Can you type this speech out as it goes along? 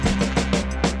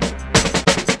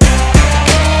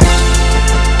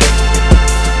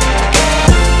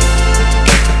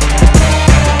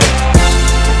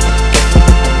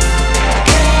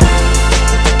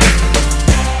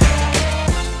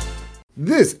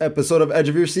episode of Edge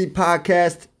of Your Seat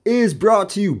podcast is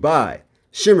brought to you by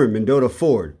Shimmer Mendota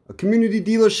Ford, a community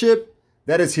dealership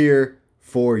that is here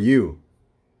for you.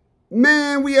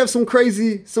 Man, we have some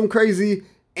crazy,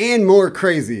 and more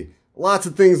crazy. Lots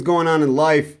of things going on in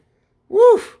life.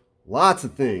 Woo! Lots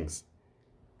of things.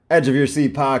 Edge of Your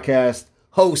Seat podcast,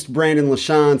 host Brandon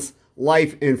LaChance,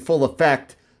 life in full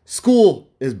effect. School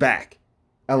is back.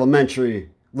 Elementary,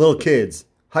 little kids,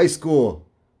 high school,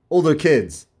 older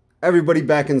kids, everybody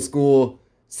back in school,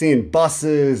 seeing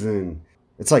buses, and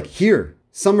it's like here,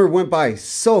 summer went by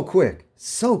so quick.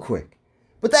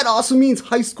 But that also means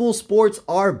high school sports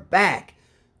are back.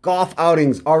 Golf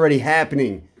outings already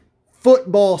happening.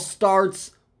 Football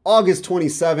starts August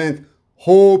 27th,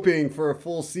 hoping for a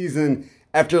full season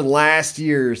after last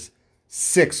year's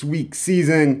 6-week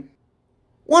season.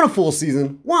 Want a full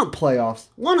season, want playoffs,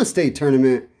 want a state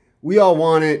tournament. We all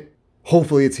want it.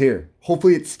 Hopefully it's here.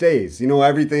 Hopefully it stays. You know,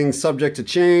 everything's subject to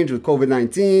change with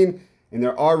COVID-19, and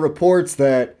there are reports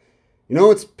that,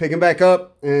 it's picking back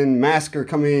up and masks are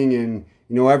coming and,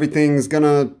 everything's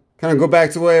gonna kind of go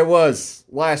back to the way it was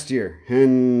last year.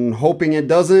 And hoping it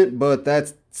doesn't, but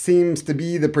that seems to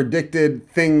be the predicted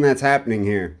thing that's happening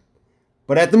here.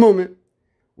 But at the moment,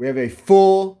 we have a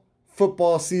full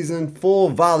football season,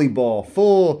 full volleyball,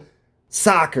 full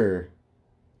soccer,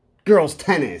 girls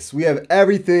tennis. We have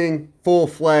everything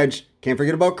full-fledged. Can't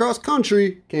forget about cross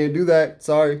country. Can't do that.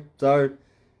 Sorry.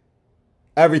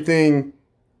 Everything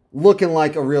looking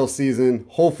like a real season.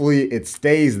 Hopefully it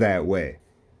stays that way.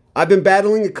 I've been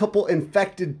battling a couple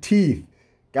infected teeth.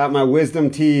 Got my wisdom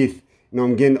teeth.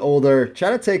 I'm getting older. Try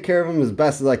to take care of them as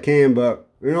best as I can, but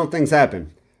things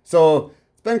happen. So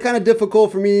it's been kind of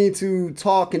difficult for me to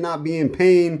talk and not be in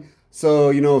pain.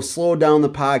 So, slow down the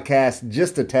podcast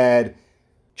just a tad.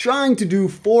 Trying to do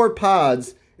 4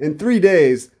 pods in 3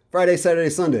 days, Friday, Saturday,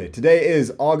 Sunday. Today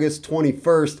is August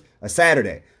 21st, a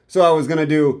Saturday. So I was going to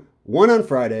do 1 on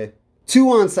Friday, 2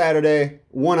 on Saturday,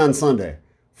 1 on Sunday.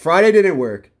 Friday didn't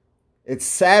work. It's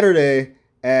Saturday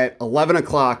at 11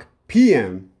 o'clock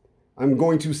p.m. I'm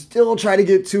going to still try to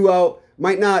get 2 out.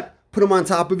 Might not put them on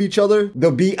top of each other.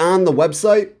 They'll be on the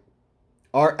website,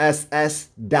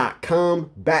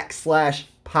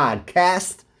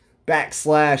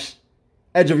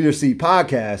 rss.com/podcast/Edge of Your Seat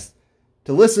podcast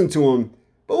to listen to them,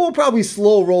 but we'll probably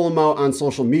slow roll them out on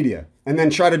social media and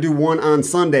then try to do 1 on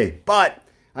Sunday. But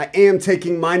I am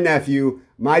taking my nephew,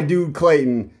 my dude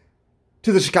Clayton,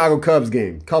 to the Chicago Cubs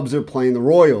game. Cubs are playing the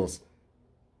Royals.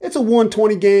 It's a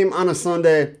 1:20 game on a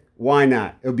Sunday. Why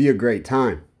not? It'll be a great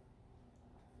time.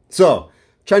 So,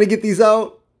 trying to get these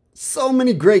out. So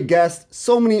many great guests,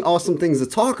 so many awesome things to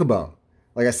talk about.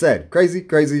 Like I said, crazy,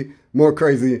 more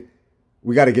crazy.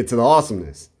 We got to get to the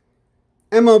awesomeness.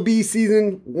 MLB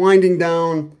season winding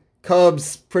down.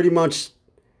 Cubs pretty much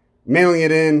mailing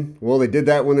it in. Well, they did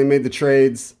that when they made the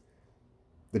trades.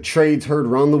 The trades heard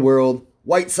around the world.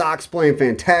 White Sox playing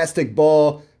fantastic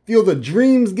ball. Field of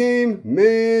Dreams game.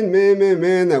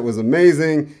 Man, that was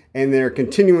amazing. And they're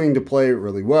continuing to play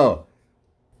really well.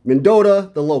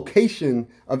 Mendota, the location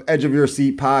of Edge of Your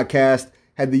Seat podcast,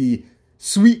 had the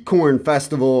Sweet Corn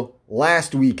Festival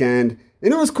last weekend.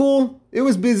 And it was cool. It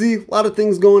was busy. A lot of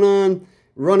things going on.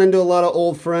 Run into a lot of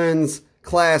old friends,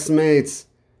 classmates.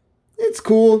 It's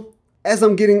cool. As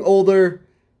I'm getting older,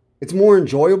 it's more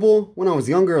enjoyable. When I was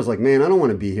younger, I was like, man, I don't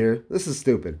want to be here. This is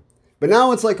stupid. But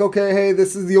now it's like, okay, hey,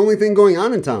 this is the only thing going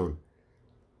on in town.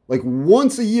 Like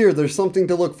once a year, there's something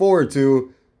to look forward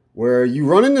to where you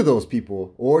run into those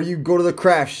people, or you go to the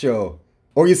craft show,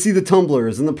 or you see the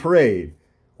tumblers in the parade,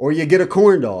 or you get a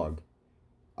corn dog.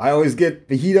 I always get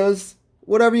fajitas,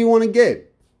 whatever you want to get.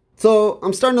 So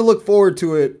I'm starting to look forward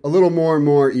to it a little more and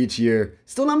more each year.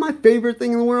 Still not my favorite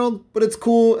thing in the world, but it's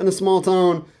cool in a small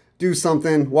town. Do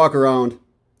something, walk around.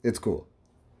 It's cool.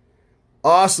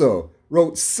 Also,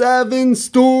 wrote 7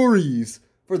 stories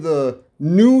for the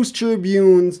News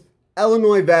Tribune's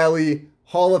Illinois Valley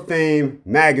Hall of Fame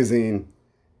magazine.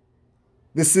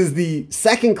 This is the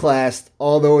second class,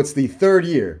 although it's the 3rd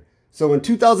year. So in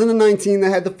 2019, they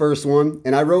had the first one,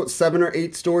 and I wrote 7 or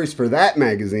 8 stories for that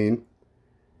magazine.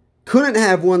 Couldn't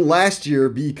have one last year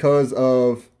because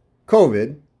of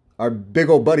COVID, our big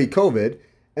old buddy COVID.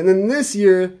 And then this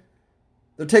year,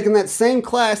 they're taking that same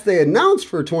class they announced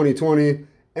for 2020,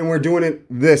 and we're doing it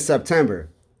this September.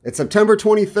 It's September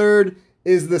 23rd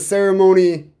is the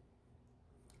ceremony.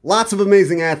 Lots of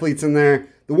amazing athletes in there.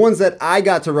 The ones that I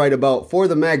got to write about for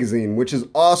the magazine, which is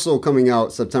also coming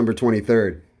out September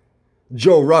 23rd.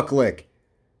 Joe Rucklick,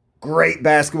 great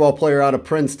basketball player out of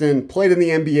Princeton, played in the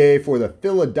NBA for the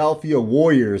Philadelphia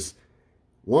Warriors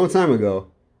a long time ago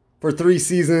for 3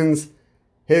 seasons.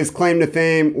 His claim to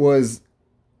fame was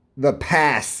the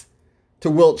pass to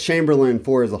Wilt Chamberlain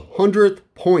for his 100th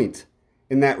point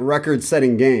in that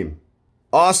record-setting game.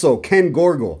 Also, Ken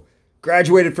Gorgel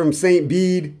graduated from St.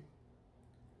 Bede,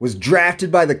 was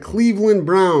drafted by the Cleveland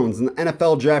Browns in the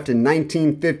NFL draft in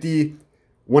 1950,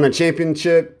 won a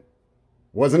championship,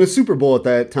 wasn't a Super Bowl at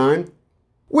that time,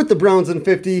 with the Browns in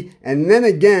 50, and then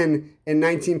again in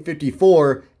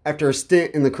 1954 after a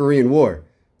stint in the Korean War.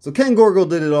 So Ken Gorgel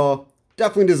did it all,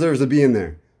 definitely deserves to be in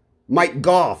there. Mike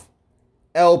Goff,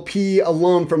 LP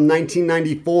alum from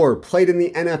 1994, played in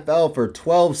the NFL for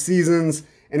 12 seasons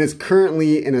and is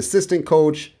currently an assistant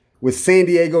coach with San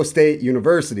Diego State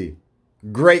University.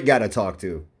 Great guy to talk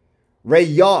to. Ray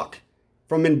Yawk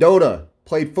from Mendota,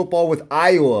 played football with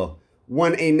Iowa,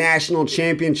 won a national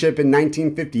championship in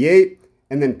 1958,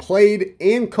 and then played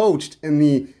and coached in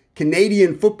the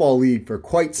Canadian Football League for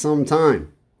quite some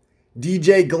time.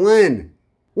 DJ Glenn,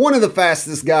 one of the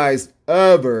fastest guys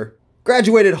ever,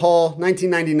 graduated Hall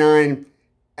 1999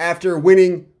 after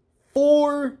winning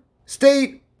 4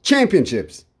 state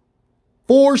championships.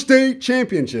 4 state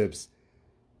championships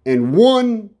and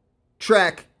 1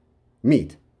 track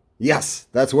meet. Yes,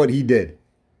 that's what he did.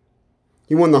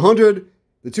 He won the 100,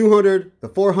 the 200, the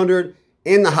 400,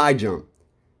 and the high jump.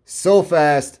 So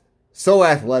fast, so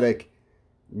athletic.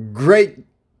 Great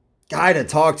guy to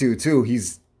talk to, too.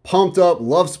 He's pumped up,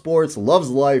 loves sports, loves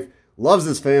life, loves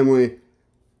his family.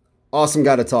 Awesome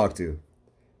guy to talk to.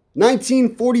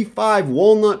 1945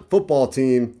 Walnut football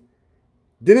team.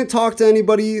 Didn't talk to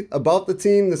anybody about the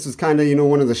team. This was kind of,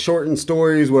 one of the shortened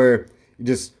stories where you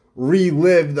just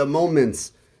relive the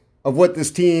moments of what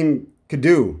this team could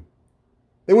do.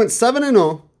 They went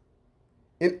 7-0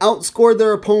 and outscored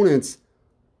their opponents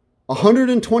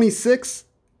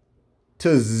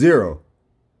 126-0.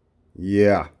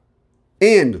 Yeah.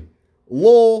 And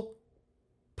Lowell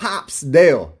Pops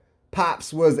Dale.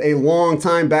 Pops was a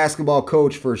longtime basketball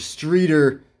coach for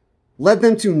Streator. Led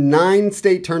them to 9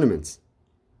 state tournaments.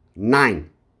 9.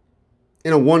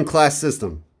 In a one-class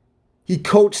system. He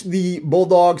coached the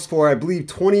Bulldogs for, I believe,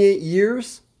 28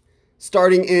 years,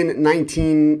 starting in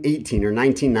 1918 or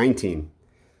 1919.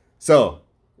 So,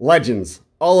 legends.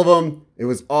 All of them. It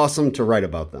was awesome to write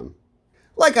about them.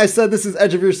 Like I said, this is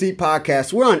Edge of Your Seat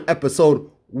Podcast. We're on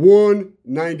episode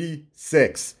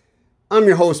 196. I'm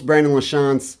your host, Brandon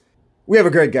LaChance. We have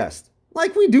a great guest.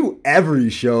 Like we do every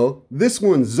show. This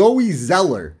one, Zoe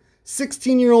Zeller,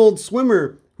 16-year-old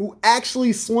swimmer who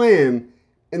actually swam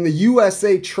in the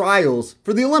USA trials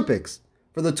for the Olympics,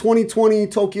 for the 2020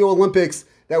 Tokyo Olympics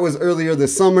that was earlier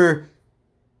this summer.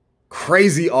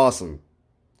 Crazy awesome.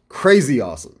 Crazy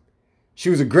awesome. She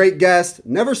was a great guest,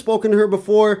 never spoken to her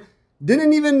before,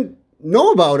 didn't even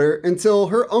know about her until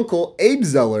her uncle, Abe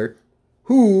Zeller,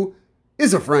 who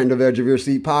is a friend of Edge of Your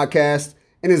Seat Podcast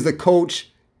and is the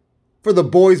coach for the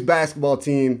boys basketball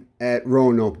team at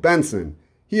Roanoke Benson.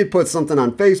 He had put something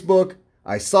on Facebook.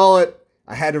 I saw it.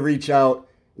 I had to reach out.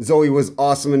 Zoe was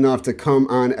awesome enough to come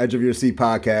on Edge of Your Seat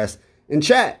Podcast and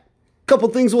chat. Couple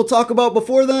things we'll talk about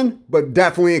before then, but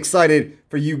definitely excited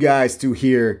for you guys to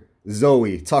hear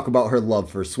Zoe talk about her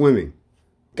love for swimming.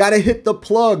 Gotta hit the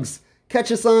plugs.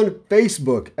 Catch us on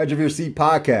Facebook, Edge of Your Seat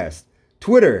Podcast.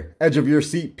 Twitter, Edge of Your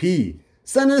Seat P.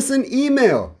 Send us an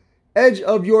email,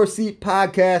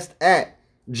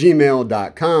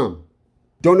 edgeofyourseatpodcast@gmail.com.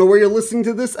 Don't know where you're listening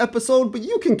to this episode, but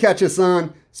you can catch us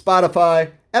on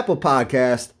Spotify, Apple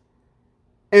Podcast,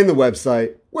 and the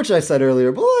website, which I said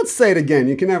earlier, but let's say it again.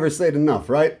 You can never say it enough,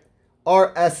 right?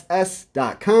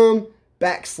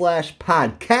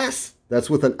 rss.com/podcast. That's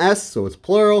with an S, so it's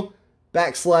plural.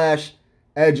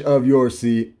 /Edge of Your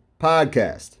Seat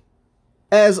Podcast.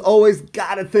 As always,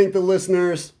 gotta thank the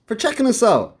listeners for checking us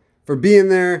out, for being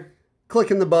there,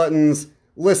 clicking the buttons,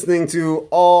 listening to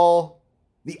all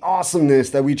the awesomeness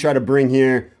that we try to bring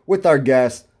here with our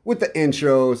guests, with the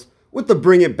intros, with the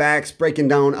bring it backs, breaking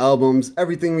down albums,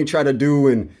 everything we try to do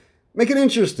and make it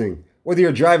interesting. Whether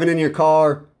you're driving in your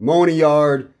car, mowing a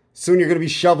yard, soon you're going to be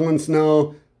shoveling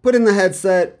snow, put in the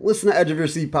headset, listen to Edge of Your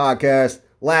Seat Podcast,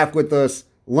 laugh with us,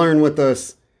 learn with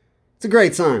us. It's a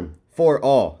great time for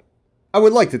all. I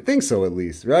would like to think so at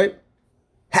least, right?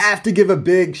 Have to give a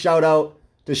big shout out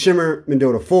to Shimmer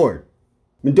Mendota Ford.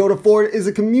 Mendota Ford is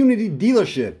a community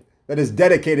dealership that is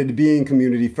dedicated to being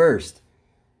community first.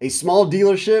 A small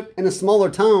dealership in a smaller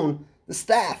town, the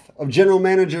staff of General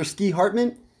Manager Ski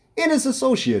Hartman and his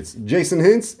associates, Jason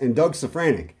Hintz and Doug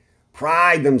Safranek,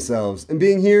 pride themselves in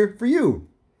being here for you.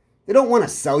 They don't want to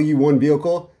sell you one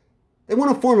vehicle. They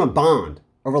want to form a bond,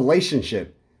 a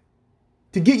relationship,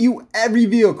 to get you every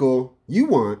vehicle you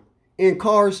want and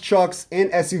cars, trucks,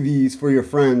 and SUVs for your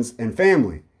friends and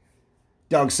family.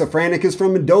 Doug Safranek is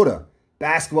from Mendota.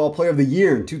 Basketball Player of the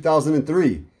Year in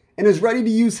 2003, and is ready to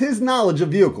use his knowledge of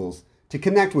vehicles to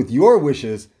connect with your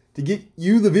wishes to get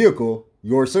you the vehicle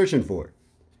you're searching for.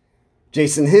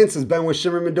 Jason Hintz has been with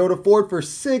Schimmer Mendota Ford for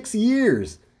 6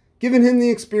 years, giving him the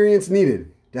experience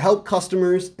needed to help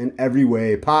customers in every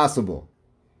way possible.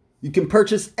 You can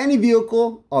purchase any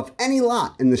vehicle off any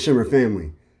lot in the Schimmer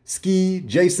family. Ski,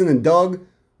 Jason, and Doug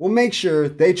will make sure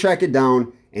they track it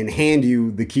down and hand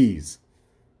you the keys.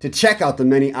 To check out the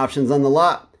many options on the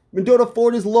lot, Mendota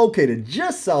Ford is located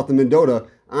just south of Mendota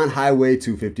on Highway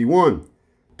 251.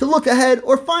 To look ahead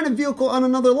or find a vehicle on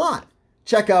another lot,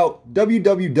 check out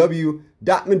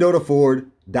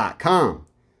www.mendotaford.com.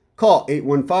 Call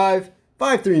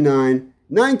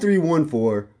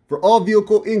 815-539-9314 for all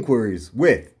vehicle inquiries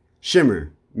with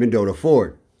Schimmer Mendota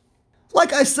Ford.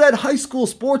 Like I said, high school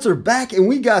sports are back and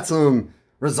we got some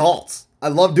results. I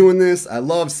love doing this. I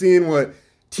love seeing what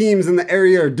teams in the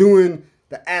area are doing,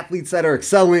 the athletes that are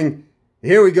excelling.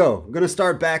 Here we go. I'm going to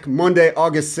start back Monday,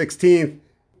 August 16th.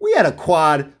 We had a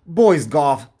quad boys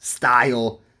golf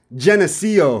style.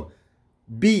 Geneseo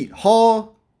beat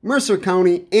Hall, Mercer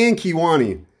County, and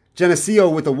Kewaunee. Geneseo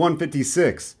with a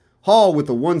 156, Hall with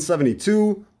a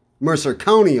 172, Mercer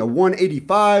County a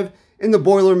 185, and the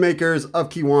Boilermakers of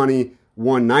Kewaunee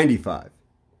 195.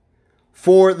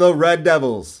 For the Red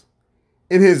Devils,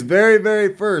 in his very,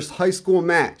 very first high school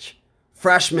match,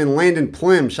 freshman Landon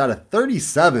Plim shot a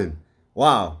 37.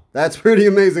 Wow, that's pretty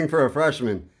amazing for a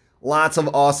freshman. Lots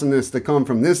of awesomeness to come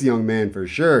from this young man for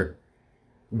sure.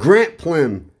 Grant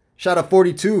Plim shot a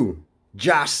 42,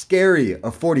 Josh Scary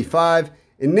a 45,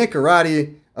 and Nick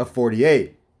Arati a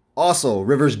 48. Also,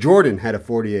 Rivers Jordan had a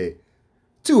 48.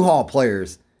 2 Hall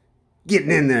players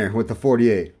getting in there with the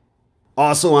 48.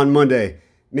 Also on Monday,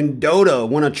 Mendota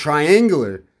won a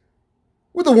triangular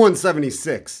with a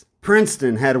 176.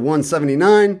 Princeton had a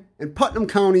 179, and Putnam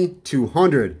County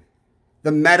 200.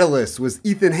 The medalist was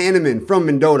Ethan Hanneman from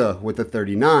Mendota with a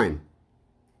 39.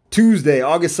 Tuesday,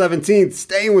 August 17th,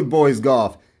 staying with boys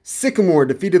golf, Sycamore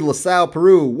defeated LaSalle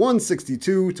Peru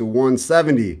 162 to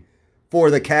 170.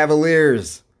 For the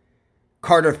Cavaliers,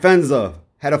 Carter Fenza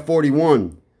had a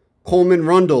 41. Coleman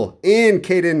Rundle and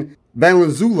Caden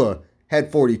Valenzuela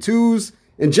had 42s,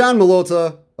 and John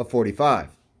Malota a 45.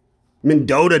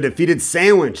 Mendota defeated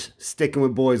Sandwich, sticking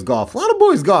with boys golf. A lot of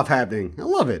boys golf happening. I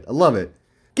love it.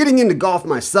 Getting into golf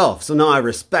myself, so now I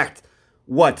respect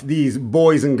what these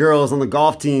boys and girls on the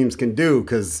golf teams can do,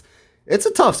 because it's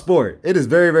a tough sport. It is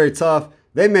very, very tough.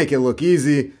 They make it look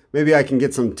easy. Maybe I can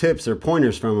get some tips or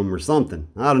pointers from them or something.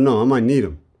 I don't know. I might need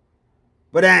them.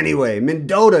 But anyway,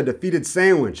 Mendota defeated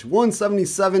Sandwich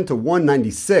 177 to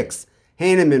 196.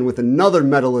 Hanneman with another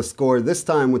medalist score, this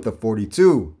time with a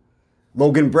 42.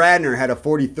 Logan Bradner had a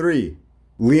 43.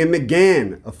 Liam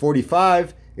McGann a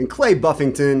 45. And Clay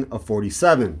Buffington a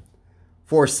 47.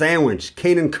 For Sandwich,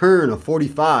 Caden Kern a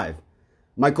 45.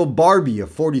 Michael Barbie a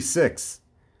 46.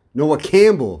 Noah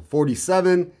Campbell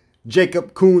 47.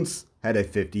 Jacob Kuntz had a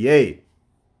 58.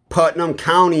 Putnam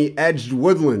County edged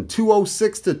Woodland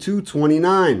 206 to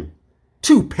 229.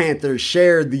 2 Panthers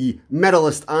shared the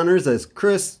medalist honors as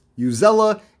Chris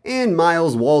Uzella and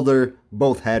Miles Walder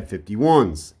both had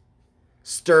 51s.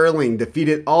 Sterling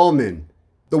defeated Allman.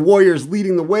 The Warriors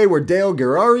leading the way were Dale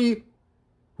Garari,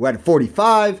 who had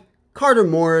 45, Carter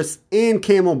Morris, and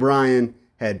Cam O'Brien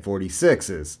had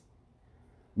 46s.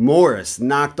 Morris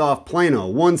knocked off Plano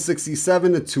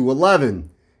 167 to 211.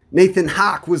 Nathan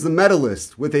Hawk was the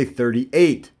medalist with a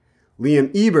 38.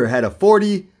 Liam Eber had a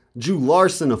 40, Drew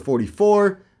Larson a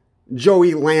 44,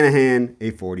 Joey Lanahan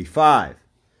a 45.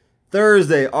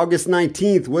 Thursday, August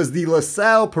 19th was the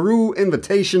LaSalle Peru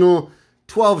Invitational.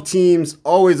 12 teams,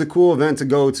 always a cool event to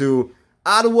go to.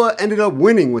 Ottawa ended up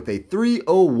winning with a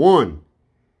 301.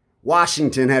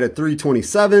 Washington had a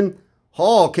 327.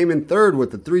 Hall came in third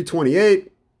with a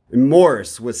 328. And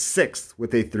Morris was 6th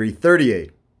with a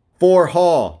 338. For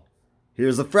Hall,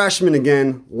 here's a freshman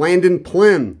again, Landon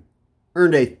Plim,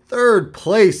 earned a 3rd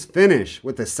place finish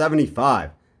with a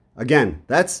 75. Again,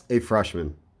 that's a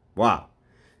freshman. Wow.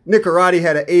 Nick Arati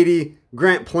had an 80,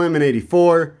 Grant Plim an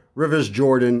 84, Rivers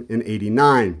Jordan an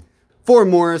 89. For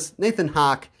Morris, Nathan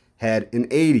Hawk had an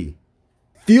 80.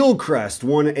 Fieldcrest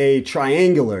won a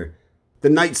triangular. The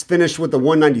Knights finished with a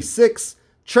 196,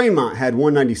 Tremont had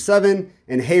 197,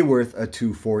 and Hayworth a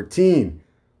 214.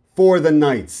 For the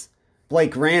Knights,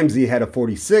 Blake Ramsey had a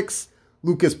 46,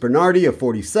 Lucas Bernardi a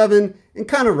 47, and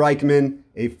Connor Reichman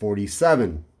a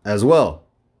 47 as well.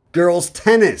 Girls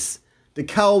tennis,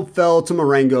 DeKalb fell to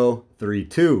Marengo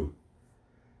 3-2.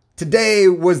 Today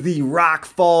was the Rock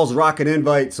Falls Rocket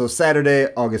Invite, so Saturday,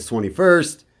 August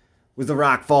 21st, was the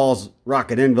Rock Falls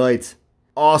Rocket Invite.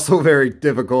 Also very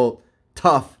difficult,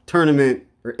 tough tournament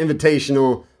or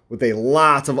invitational with a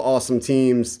lot of awesome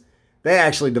teams. They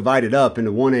actually divided up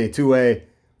into 1A, 2A.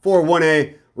 For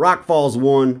 1A, Rock Falls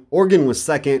won, Oregon was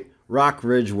second, Rock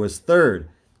Ridge was third.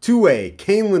 2A,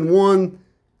 Canelan won,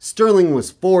 Sterling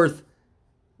was fourth,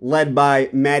 led by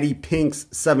Maddie Pink's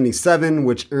 77,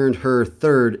 which earned her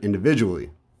third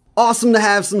individually. Awesome to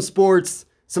have some sports,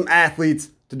 some athletes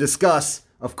to discuss.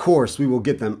 Of course, we will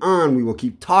get them on, we will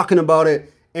keep talking about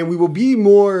it, and we will be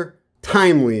more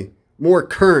timely, more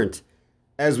current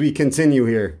as we continue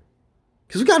here.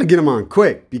 Because we got to get them on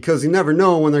quick, because you never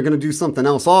know when they're going to do something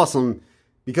else awesome,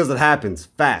 because it happens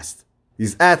fast.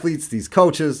 These athletes, these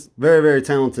coaches, very, very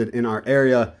talented in our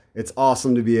area. It's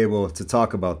awesome to be able to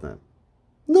talk about them.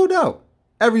 No doubt.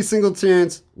 Every single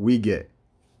chance we get.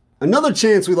 Another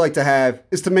chance we like to have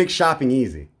is to make shopping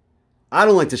easy. I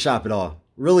don't like to shop at all.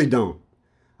 Really don't.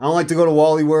 I don't like to go to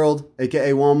Wally World,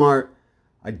 aka Walmart.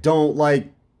 I don't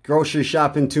like grocery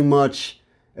shopping too much.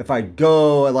 If I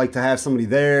go, I like to have somebody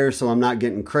there so I'm not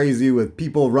getting crazy with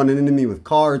people running into me with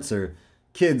carts or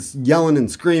kids yelling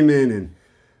and screaming, and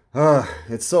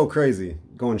it's so crazy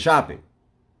going shopping.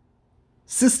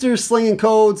 Sisters Slinging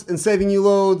Codes and Saving You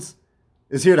Loads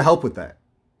is here to help with that.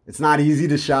 It's not easy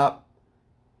to shop.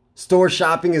 Store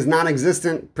shopping is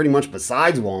non-existent pretty much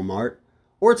besides Walmart,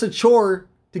 or it's a chore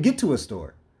to get to a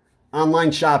store.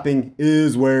 Online shopping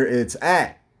is where it's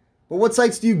at. But what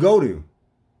sites do you go to?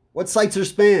 What sites are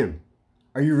spam?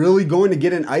 Are you really going to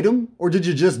get an item, or did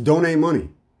you just donate money?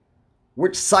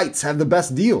 Which sites have the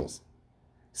best deals?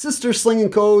 Sister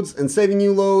Slinging Codes and Saving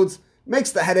You Loads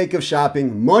makes the headache of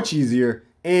shopping much easier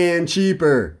and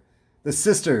cheaper. The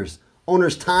sisters,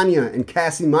 owners Tanya and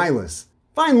Cassie Milas,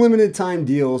 find limited time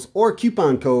deals or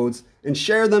coupon codes and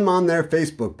share them on their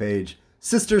Facebook page,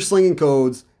 Sister Slinging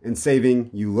Codes and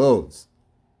Saving You Loads.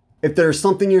 If there's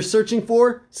something you're searching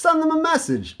for, send them a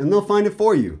message and they'll find it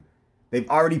for you. They've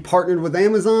already partnered with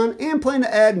Amazon and plan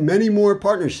to add many more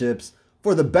partnerships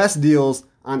for the best deals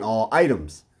on all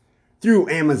items. Through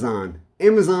Amazon,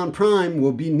 Amazon Prime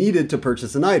will be needed to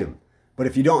purchase an item. But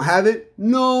if you don't have it,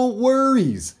 no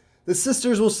worries. The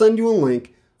sisters will send you a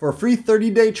link for a free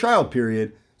 30-day trial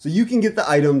period so you can get the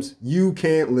items you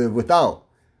can't live without.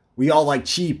 We all like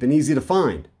cheap and easy to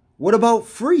find. What about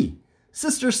free?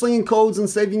 Sister Slinging Codes and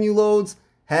Saving You Loads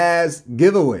has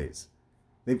giveaways.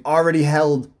 They've already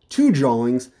held 2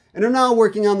 drawings and are now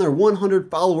working on their 100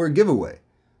 follower giveaway.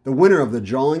 The winner of the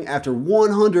drawing after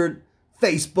 100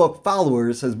 Facebook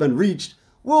followers has been reached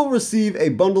will receive a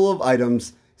bundle of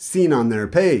items seen on their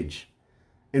page.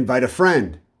 Invite a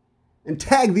friend and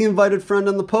tag the invited friend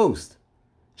on the post.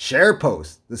 Share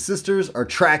post. The sisters are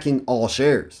tracking all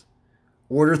shares.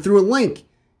 Order through a link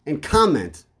and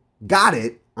comment "Got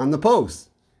it" on the post,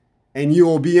 and you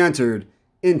will be entered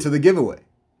into the giveaway.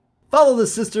 Follow the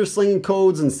Sister Slinging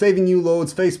Codes and Saving You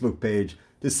Loads Facebook page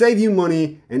to save you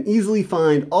money and easily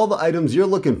find all the items you're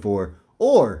looking for,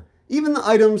 or even the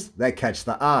items that catch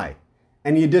the eye.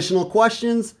 Any additional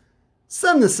questions?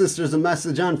 Send the sisters a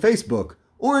message on Facebook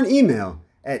or an email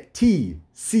at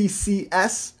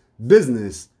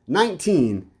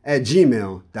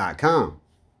tccsbusiness19@gmail.com.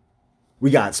 We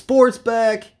got sports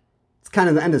back. It's kind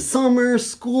of the end of summer.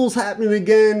 School's happening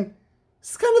again.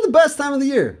 It's kind of the best time of the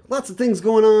year. Lots of things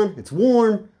going on. It's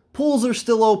warm. Pools are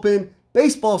still open.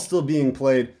 Baseball's still being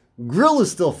played. Grill is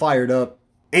still fired up.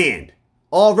 And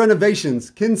all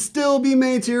renovations can still be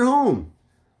made to your home.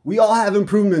 We all have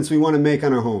improvements we want to make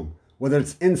on our home, whether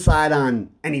it's inside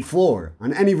on any floor,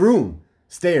 on any room,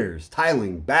 stairs,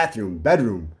 tiling, bathroom,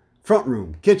 bedroom, front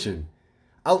room, kitchen,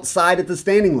 outside at the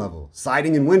standing level,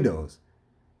 siding and windows.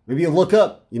 Maybe you look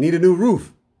up, you need a new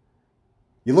roof.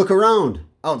 You look around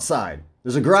outside,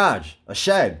 there's a garage, a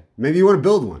shed, maybe you want to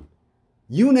build one.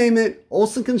 You name it,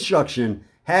 Olson Construction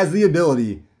has the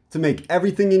ability to make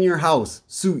everything in your house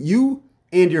suit you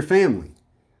and your family.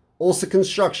 Olson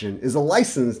Construction is a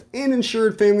licensed and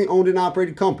insured family-owned and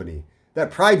operated company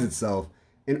that prides itself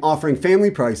in offering family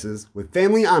prices with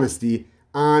family honesty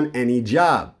on any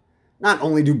job. Not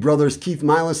only do brothers Keith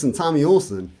Milas and Tommy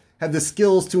Olson have the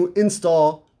skills to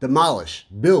install, demolish,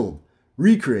 build,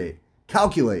 recreate,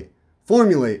 calculate,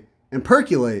 formulate, and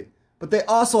percolate, but they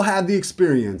also have the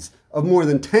experience of more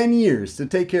than 10 years to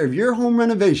take care of your home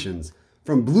renovations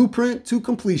from blueprint to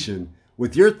completion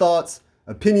with your thoughts,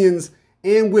 opinions,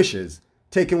 and wishes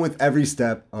taken with every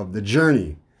step of the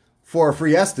journey. For a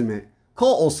free estimate,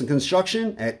 call Olson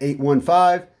Construction at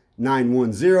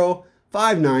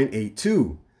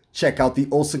 815-910-5982. Check out the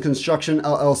Olson Construction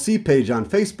LLC page on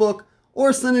Facebook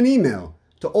or send an email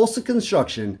to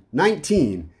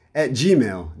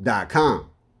olsonconstruction19@gmail.com.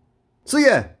 So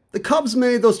yeah, the Cubs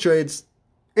made those trades.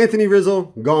 Anthony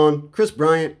Rizzo, gone. Chris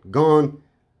Bryant, gone.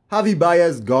 Javi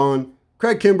Baez, gone.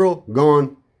 Craig Kimbrell,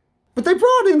 gone. But they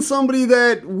brought in somebody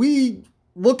that we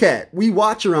we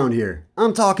watch around here.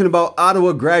 I'm talking about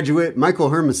Ottawa graduate Michael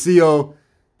Hermosillo.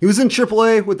 He was in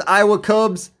AAA with the Iowa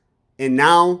Cubs, and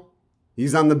now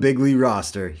he's on the big league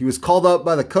roster. He was called up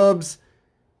by the Cubs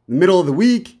in the middle of the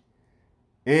week,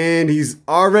 and he's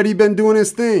already been doing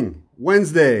his thing.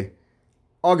 Wednesday,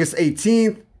 August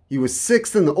 18th, he was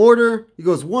 6th in the order. He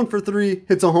goes 1 for 3,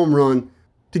 hits a home run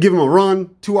to give him a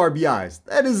run, 2 RBIs.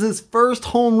 That is his first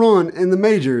home run in the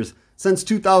majors since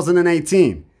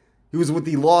 2018. He was with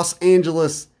the Los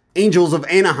Angeles Angels of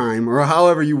Anaheim, or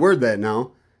however you word that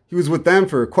now. He was with them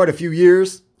for quite a few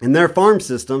years, and their farm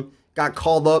system got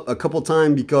called up a couple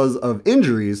times because of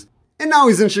injuries. And now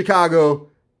he's in Chicago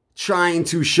trying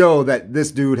to show that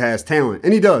this dude has talent.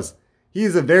 And he does. He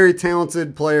is a very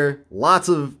talented player, lots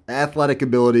of athletic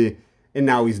ability, and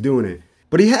now he's doing it.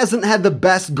 But he hasn't had the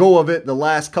best go of it the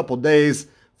last couple days.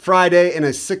 Friday in a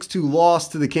 6-2 loss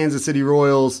to the Kansas City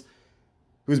Royals.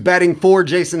 He was batting for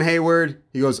Jason Hayward.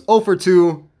 He goes 0 for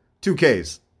 2, 2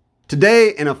 Ks.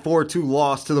 Today in a 4-2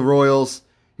 loss to the Royals.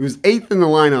 He was 8th in the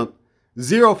lineup,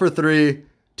 0 for 3,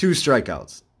 2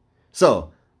 strikeouts.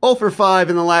 So 0 for 5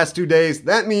 in the last 2 days.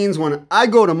 That means when I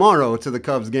go tomorrow to the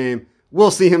Cubs game,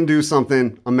 we'll see him do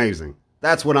something amazing.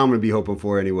 That's what I'm going to be hoping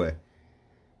for anyway.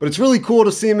 But it's really cool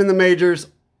to see him in the majors.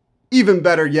 Even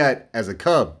better yet as a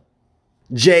Cub.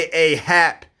 J.A.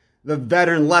 Happ, the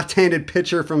veteran left-handed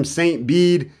pitcher from St.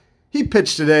 Bede. He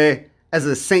pitched today as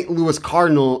a St. Louis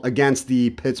Cardinal against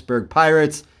the Pittsburgh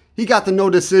Pirates. He got the no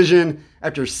decision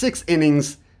after 6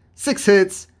 innings, 6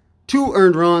 hits, 2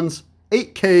 earned runs,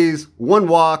 8 Ks, 1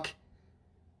 walk.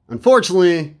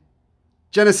 Unfortunately,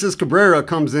 Genesis Cabrera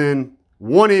comes in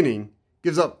 1 inning,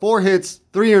 gives up 4 hits,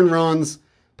 3 earned runs.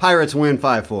 Pirates win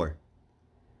 5-4.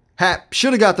 Happ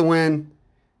should have got the win.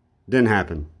 Didn't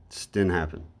happen. Just didn't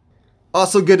happen.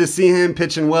 Also good to see him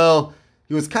pitching well.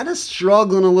 He was kind of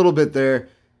struggling a little bit there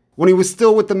when he was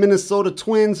still with the Minnesota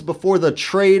Twins before the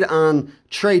trade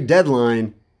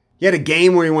deadline. He had a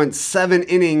game where he went 7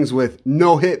 innings with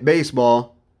no-hit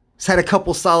baseball. He's had a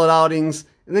couple solid outings,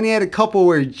 and then he had a couple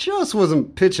where he just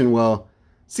wasn't pitching well.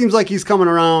 Seems like he's coming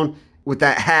around with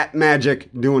that hat magic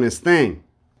doing his thing.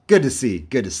 Good to see,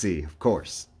 of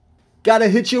course. Gotta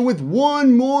hit you with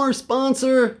one more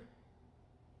sponsor.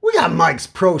 We got Mike's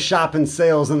Pro Shop and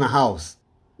Sales in the house.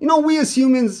 You know, we as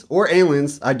humans, or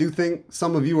aliens, I do think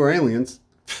some of you are aliens.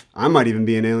 I might even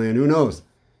be an alien, who knows?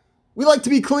 We like to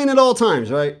be clean at all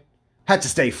times, right? Had to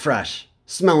stay fresh,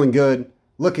 smelling good,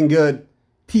 looking good,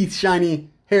 teeth shiny,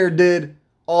 hair did,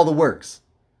 all the works.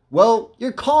 Well,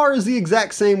 your car is the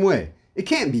exact same way. It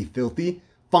can't be filthy,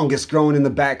 fungus growing in the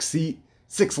back seat,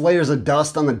 6 layers of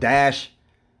dust on the dash,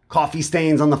 coffee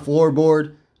stains on the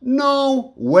floorboard.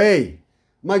 No way.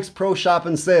 Mike's Pro Shop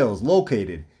and Sales,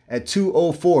 located at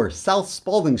 204 South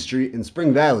Spalding Street in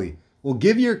Spring Valley, will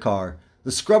give your car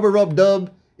the scrubber rub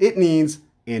dub it needs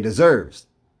and deserves.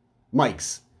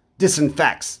 Mike's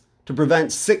disinfects to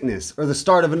prevent sickness or the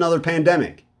start of another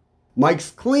pandemic.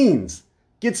 Mike's cleans,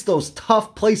 gets those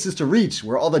tough places to reach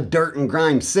where all the dirt and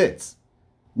grime sits.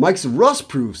 Mike's rust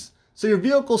proofs so your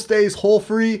vehicle stays hole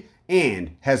free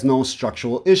and has no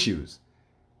structural issues.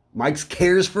 Mike's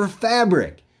cares for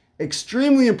fabric.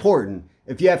 Extremely important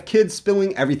if you have kids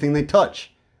spilling everything they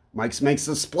touch. Mike's makes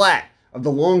the splat of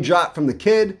the long drop from the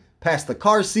kid past the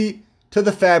car seat to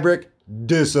the fabric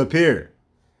disappear.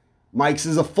 Mike's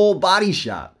is a full body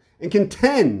shop and can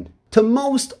tend to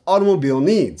most automobile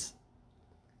needs.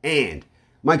 And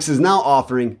Mike's is now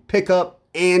offering pickup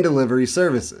and delivery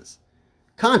services.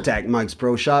 Contact Mike's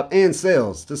Pro Shop and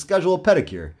Sales to schedule a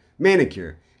pedicure,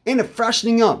 manicure, and a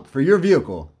freshening up for your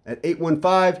vehicle at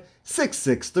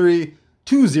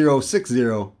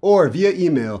 815-663-2060 or via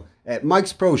email at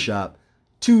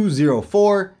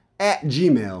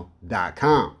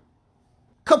mikesproshop204@gmail.com.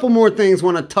 Couple more things I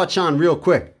want to touch on real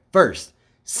quick. First,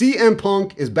 CM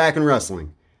Punk is back in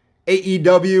wrestling.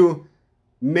 AEW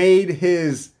made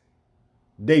his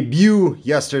debut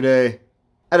yesterday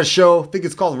at a show. I think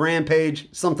it's called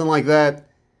Rampage, something like that.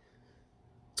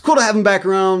 It's cool to have him back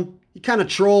around. He kind of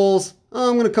trolls. Oh,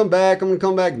 I'm going to come back,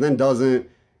 then doesn't.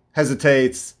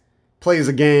 Hesitates, plays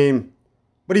a game.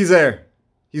 But he's there.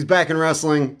 He's back in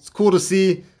wrestling. It's cool to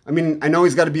see. I mean, I know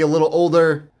he's got to be a little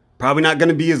older. Probably not going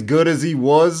to be as good as he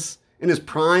was in his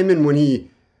prime and when he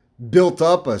built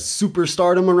up a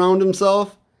superstardom around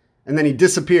himself. And then he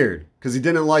disappeared because he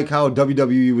didn't like how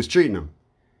WWE was treating him.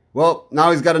 Well,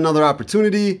 now he's got another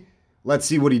opportunity. Let's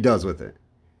see what he does with it.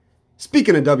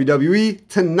 Speaking of WWE,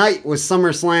 tonight was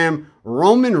SummerSlam.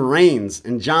 Roman Reigns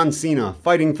and John Cena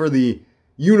fighting for the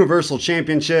Universal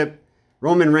Championship.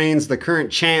 Roman Reigns, the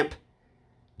current champ.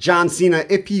 John Cena,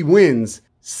 if he wins,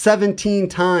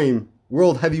 17-time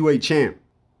World Heavyweight Champ.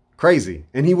 Crazy.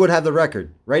 And he would have the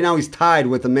record. Right now he's tied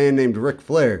with a man named Ric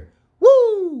Flair.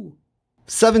 Woo!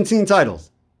 17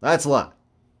 titles. That's a lot.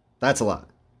 That's a lot.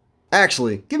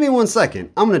 Actually, give me 1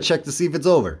 second. I'm going to check to see if it's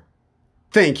over.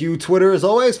 Thank you, Twitter, as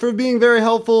always, for being very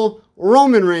helpful.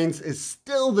 Roman Reigns is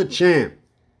still the champ.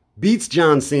 Beats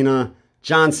John Cena.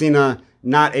 John Cena,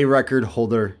 not a record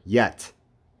holder yet.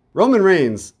 Roman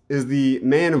Reigns is the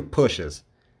man of pushes.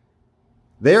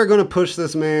 They are going to push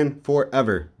this man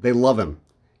forever. They love him.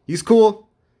 He's cool.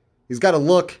 He's got a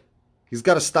look. He's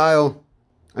got a style.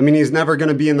 I mean, he's never going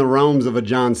to be in the realms of a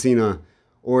John Cena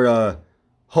or a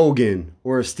Hogan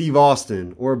or a Steve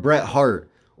Austin or a Bret Hart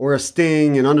or a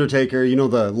Sting and Undertaker, you know,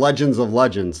 the legends of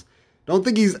legends. Don't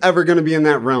think he's ever going to be in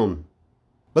that realm.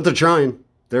 But they're trying.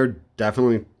 They're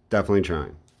definitely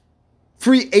trying.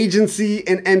 Free agency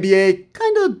in NBA,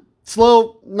 kind of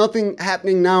slow. Nothing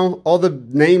happening now. All the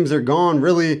names are gone,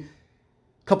 really.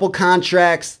 Couple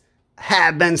contracts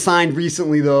have been signed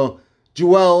recently, though.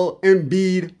 Joel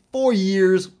Embiid, 4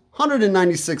 years,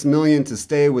 $196 million to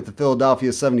stay with the Philadelphia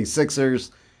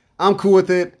 76ers. I'm cool with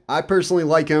it. I personally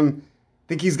like him.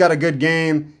 Think he's got a good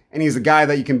game, and he's a guy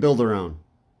that you can build around.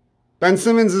 Ben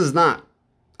Simmons is not.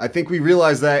 I think we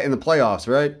realized that in the playoffs,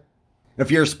 right? If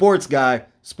you're a sports guy,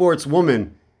 sports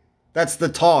woman, that's the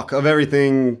talk of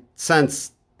everything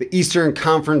since the Eastern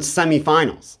Conference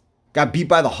semifinals. Got beat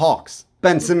by the Hawks.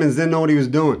 Ben Simmons didn't know what he was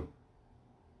doing.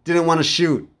 Didn't want to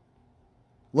shoot.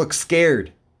 Looked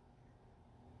scared.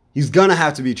 He's gonna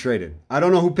have to be traded. I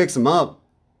don't know who picks him up.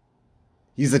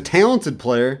 He's a talented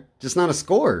player, just not a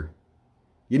scorer.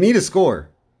 You need a scorer,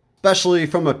 especially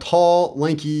from a tall,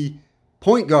 lanky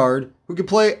point guard who can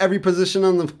play every position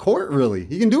on the court, really.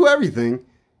 He can do everything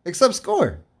except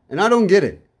score. And I don't get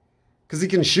it. Because he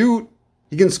can shoot.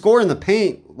 He can score in the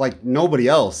paint like nobody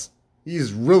else.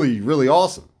 He's really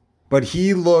awesome. But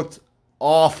he looked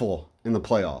awful in the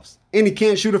playoffs. And he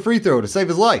can't shoot a free throw to save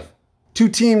his life. 2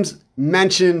 teams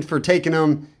mentioned for taking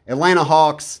him: Atlanta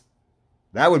Hawks,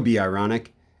 that would be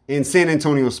ironic, and San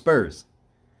Antonio Spurs.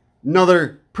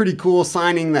 Another pretty cool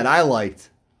signing that I liked: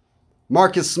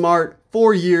 Marcus Smart,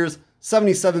 4 years,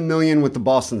 $77 million with the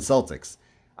Boston Celtics.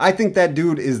 I think that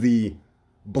dude is the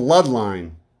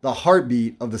bloodline, the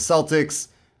heartbeat of the Celtics.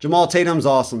 Jamal Tatum's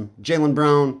awesome. Jaylen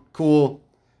Brown, cool.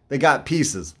 They got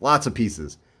pieces, lots of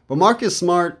pieces. But Marcus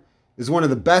Smart is one of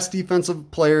the best defensive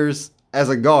players as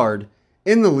a guard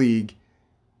in the league.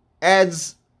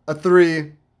 Adds a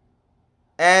 3,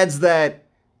 adds that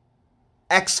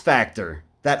X factor,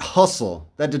 that hustle,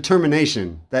 that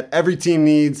determination that every team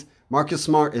needs. Marcus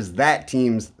Smart is that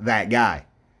team's that guy.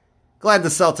 Glad the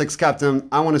Celtics kept him.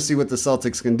 I want to see what the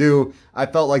Celtics can do. I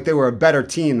felt like they were a better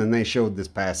team than they showed this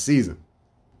past season.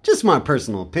 Just my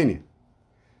personal opinion.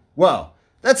 Well,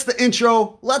 that's the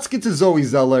intro. Let's get to Zoe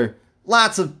Zeller.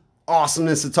 Lots of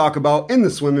awesomeness to talk about in the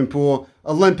swimming pool,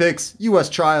 Olympics, U.S.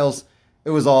 trials. It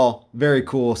was all very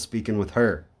cool speaking with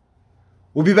her.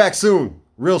 We'll be back soon,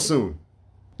 real soon.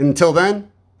 Until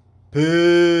then,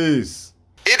 peace.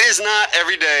 It is not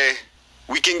every day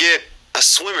we can get a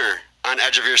swimmer on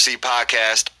Edge of Your Seat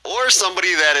podcast or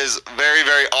somebody that is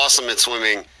very awesome at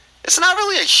swimming. It's not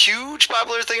really a huge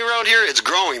popular thing around here. It's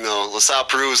growing though. LaSalle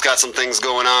Peru's got some things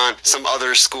going on. Some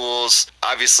other schools,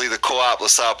 obviously the co-op,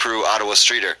 LaSalle Peru, Ottawa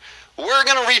Streeter. We're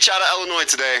going to reach out of Illinois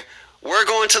today. We're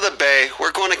going to the Bay.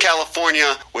 We're going to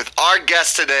California with our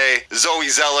guest today, Zoe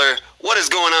Zeller. What is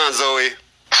going on, Zoe?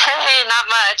 Hey, not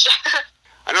much.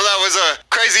 I know that was a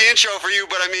crazy intro for you,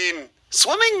 but I mean,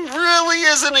 swimming really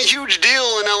isn't a huge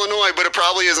deal in Illinois, but it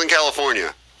probably is in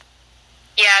California.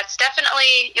 Yeah, it's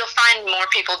definitely, you'll find more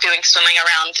people doing swimming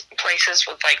around places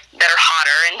with that are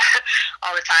hotter and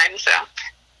all the time, so.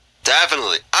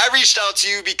 Definitely. I reached out to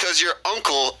you because your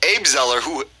uncle, Abe Zeller,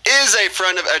 who is a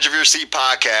friend of Edge of Your Seat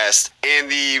podcast and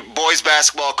the boys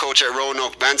basketball coach at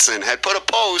Roanoke Benson, had put a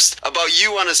post about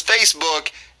you on his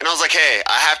Facebook, and I was like, hey,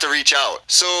 I have to reach out.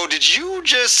 So did you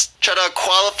just try to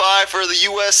qualify for the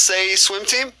USA swim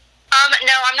team?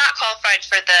 No, I'm not qualified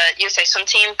for the USA swim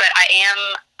team, but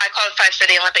I qualified for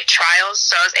the Olympic trials,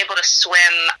 so I was able to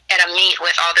swim at a meet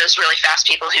with all those really fast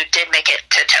people who did make it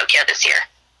to Tokyo this year.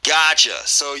 Gotcha.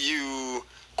 So you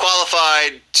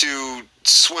qualified to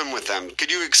swim with them.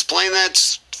 Could you explain that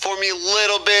for me a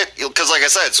little bit? Because like I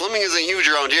said, swimming isn't huge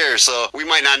around here, so we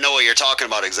might not know what you're talking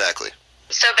about exactly.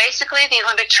 So basically, the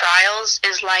Olympic trials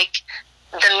is like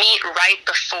the meet right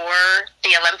before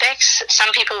the Olympics.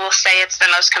 Some people will say it's the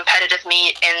most competitive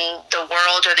meet in the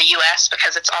world or the U.S.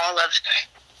 because it's all of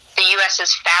the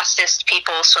U.S.'s fastest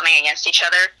people swimming against each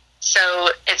other. So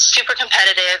it's super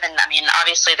competitive, and I mean,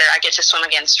 obviously, there I get to swim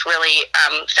against really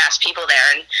fast people there,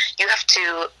 and you have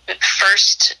to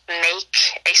first make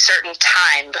a certain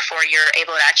time before you're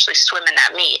able to actually swim in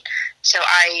that meet. So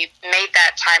I made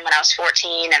that time when I was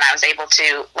 14, and I was able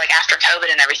to, like after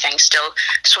COVID and everything, still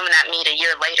swim in that meet a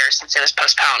year later since it was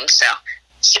postponed. So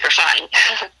super fun.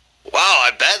 Wow, I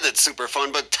bet that's super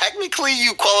fun. But technically,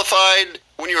 you qualified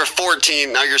when you were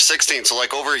 14. Now you're 16, so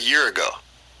like over a year ago.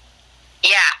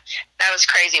 Yeah, that was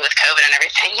crazy with COVID and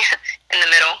everything in the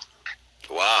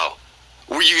middle. Wow.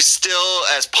 Were you still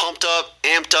as pumped up,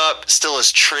 amped up, still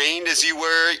as trained as you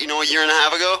were, a year and a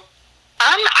half ago?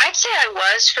 I'd say I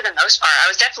was for the most part. I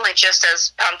was definitely just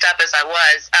as pumped up as I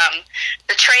was.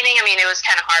 The training, I mean, it was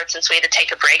kind of hard since we had to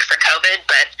take a break for COVID,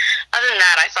 but other than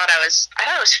that, I thought I was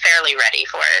fairly ready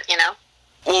for it,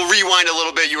 Well, rewind a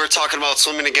little bit. You were talking about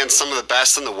swimming against some of the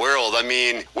best in the world. I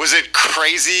mean, was it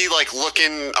crazy, like,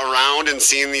 looking around and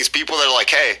seeing these people that are like,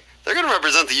 hey, they're going to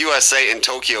represent the USA in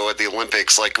Tokyo at the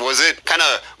Olympics? Like, was it kind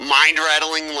of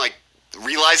mind-rattling, like,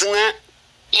 realizing that?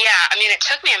 Yeah, I mean, it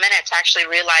took me a minute to actually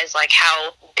realize, like,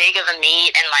 how big of a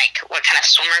meet and, like, what kind of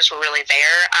swimmers were really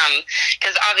there.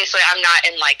 Because obviously I'm not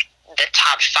in, like, the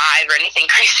top 5 or anything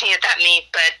crazy at that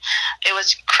meet, but it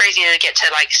was crazy to get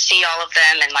to, like, see all of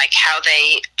them and, like, how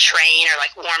they train or,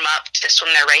 like, warm up to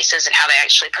swim their races and how they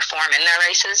actually perform in their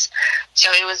races. So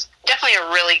it was definitely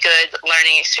a really good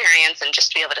learning experience, and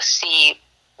just to be able to see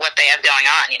what they have going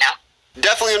on,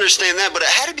 Definitely understand that, but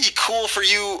it had to be cool for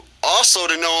you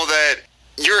also to know that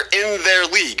you're in their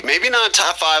league. Maybe not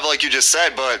top 5 like you just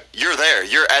said, but you're there.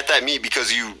 You're at that meet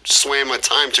because you swam a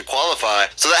time to qualify.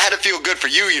 So that had to feel good for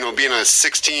you, being a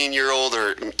 16-year-old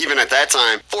or even at that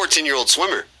time, 14-year-old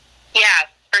swimmer. Yeah,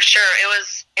 for sure.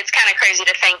 It's kind of crazy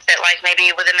to think that, like,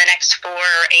 maybe within the next 4 or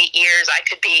 8 years, I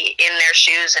could be in their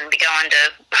shoes and be going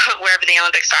to wherever the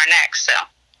Olympics are next. So,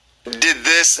 did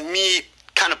this meet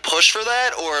kind of push for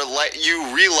that, or let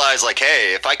you realize, like,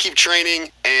 hey, if I keep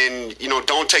training and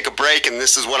don't take a break and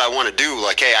this is what I want to do,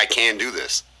 like, hey, I can do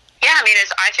this? Yeah, I mean,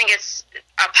 I think it's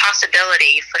a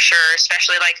possibility for sure,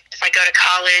 especially like if I go to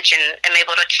college and am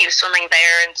able to keep swimming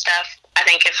there and stuff. I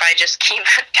think if I just keep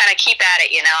at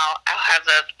it, I'll have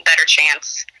a better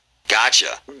chance.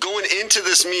 Gotcha. Going into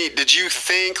this meet, did you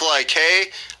think, like, hey,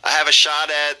 I have a shot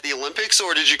at the Olympics,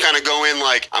 or did you kind of go in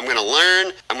like, I'm going to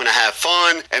learn, I'm going to have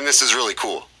fun, and this is really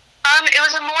cool? It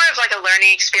was more of like a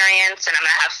learning experience, and I'm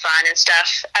going to have fun and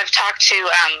stuff. I've talked to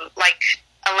like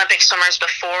Olympic swimmers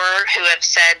before who have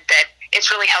said that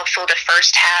it's really helpful to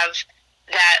first have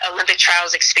that Olympic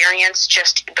trials experience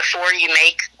just before you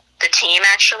make the team,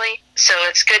 actually. So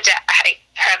it's good to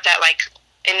have that, like,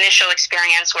 initial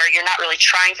experience where you're not really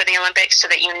trying for the Olympics, so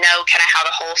that you know kind of how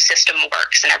the whole system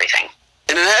works and everything.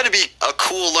 And it had to be a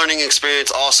cool learning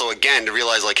experience also, again, to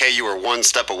realize, like, hey, you were one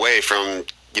step away from,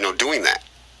 doing that.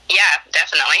 Yeah,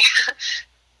 definitely.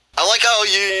 I like how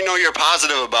you're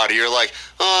positive about it. You're like,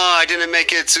 oh, I didn't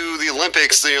make it to the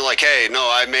Olympics. Then you're like, hey, no,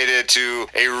 I made it to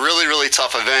a really, really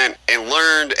tough event and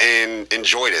learned and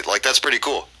enjoyed it. Like, that's pretty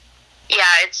cool. Yeah,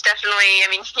 it's definitely, I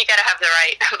mean, you got to have the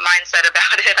right mindset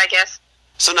about it, I guess.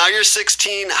 So now you're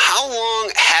 16. How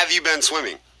long have you been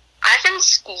swimming? I've been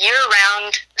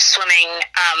year-round swimming,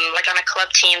 like on a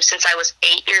club team since I was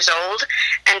 8 years old.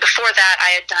 And before that,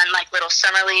 I had done like little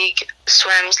summer league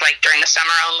swims, like during the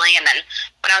summer only. And then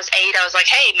when I was 8, I was like,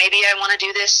 hey, maybe I want to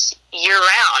do this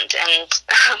year-round. And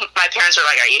my parents were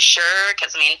like, are you sure?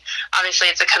 Because, I mean,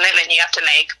 obviously it's a commitment you have to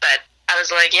make. But I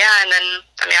was like, yeah. And then,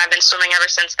 I mean, I've been swimming ever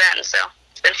since then. So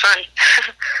it's been fun.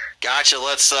 Gotcha.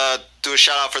 Let's do a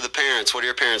shout-out for the parents. What are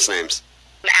your parents' names?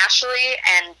 Ashley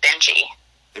and Benji.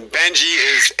 And Benji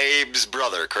is Abe's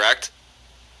brother, correct?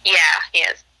 Yeah, he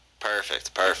is.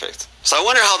 Perfect. So I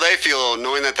wonder how they feel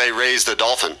knowing that they raised a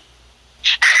dolphin.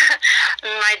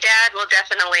 My dad will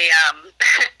definitely,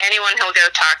 anyone he'll go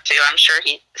talk to, I'm sure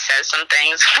he says some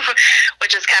things,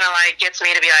 which is kind of like, gets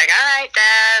me to be like, all right,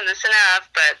 Dad, that's enough.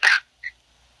 But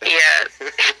yeah,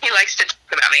 he likes to talk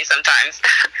about me sometimes.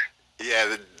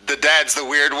 Yeah, the dad's the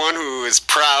weird one who is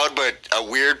proud, but a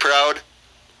weird proud.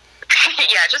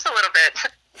 Yeah, just a little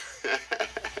bit.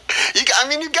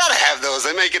 You gotta have those.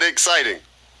 They make it exciting.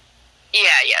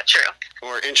 Yeah, true.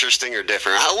 Or interesting or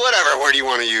different. Whatever word you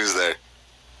want to use there.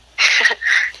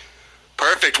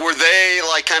 Perfect. Were they,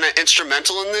 like, kind of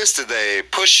instrumental in this? Did they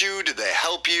push you? Did they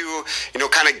help you?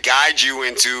 Kind of guide you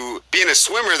into being a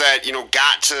swimmer that,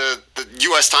 got to the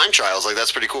U.S. time trials? Like,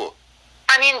 that's pretty cool.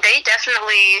 I mean, they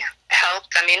definitely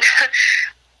helped. I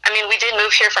mean, we did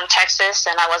move here from Texas,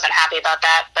 and I wasn't happy about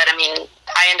that. But, I mean,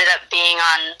 I ended up being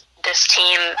on this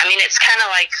team, I mean, it's kind of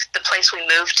like the place we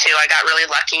moved to. I got really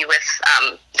lucky with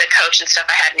the coach and stuff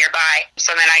I had nearby.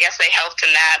 So then I guess they helped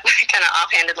in that kind of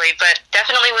offhandedly. But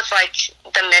definitely with like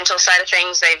the mental side of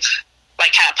things, they've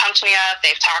like kind of pumped me up.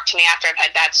 They've talked to me after I've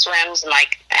had bad swims and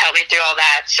like helped me through all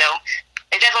that. So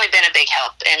they've definitely been a big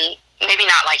help. And maybe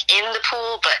not like in the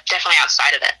pool, but definitely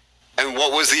outside of it. And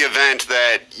what was the event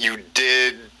that you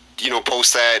did,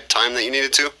 post that time that you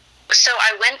needed to? So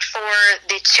I went for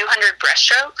the 200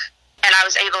 breaststroke, and I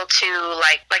was able to,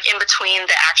 like in between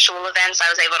the actual events, I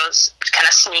was able to kind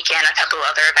of sneak in a couple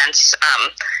other events,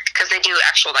 because they do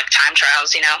actual, like, time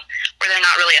trials, where they're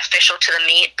not really official to the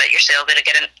meet, but you're still able to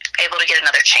get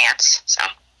another chance, so.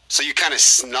 So you kind of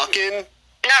snuck in?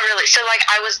 Not really. So, like,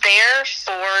 I was there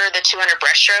for the 200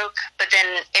 breaststroke, but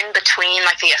then in between,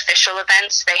 like, the official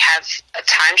events, they have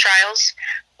time trials,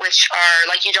 which are,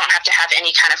 like, you don't have to have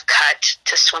any kind of cut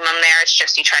to swim them there. It's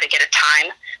just you try to get a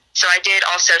time. So I did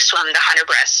also swim the 100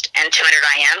 breast and 200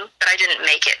 IM, but I didn't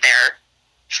make it there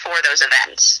for those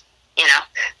events,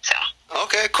 so.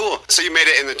 Okay, cool. So you made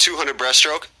it in the 200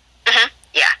 breaststroke? Mm-hmm,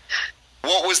 yeah.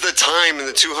 What was the time in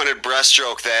the 200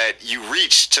 breaststroke that you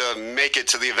reached to make it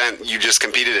to the event you just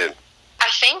competed in? I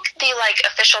think the, like,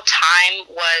 official time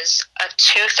was a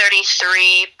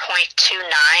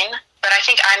 2:33.29, but I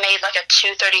think I made, like, a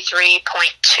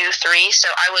 2:33.23, so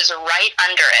I was right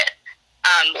under it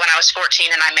when I was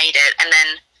 14 and I made it. And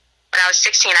then when I was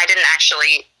 16, I didn't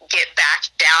actually get back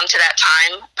down to that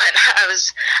time, but I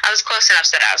was close enough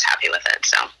so that I was happy with it,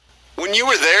 so. When you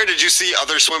were there, did you see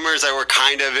other swimmers that were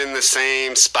kind of in the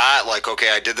same spot? Like,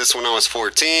 okay, I did this when I was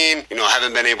 14. I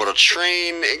haven't been able to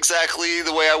train exactly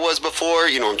the way I was before.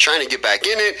 I'm trying to get back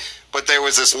in it. But there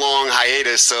was this long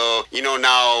hiatus, so,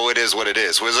 now it is what it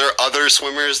is. Was there other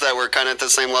swimmers that were kind of at the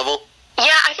same level?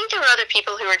 Yeah, I think there were other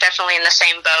people who were definitely in the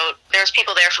same boat. There was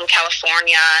people there from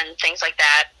California and things like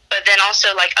that. But then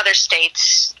also, like, other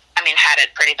states, had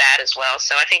it pretty bad as well.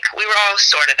 So I think we were all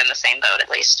sort of in the same boat, at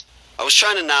least. I was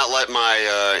trying to not let my,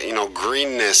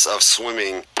 greenness of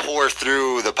swimming pour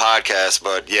through the podcast,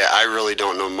 but yeah, I really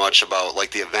don't know much about,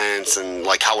 like, the events and,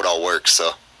 like, how it all works,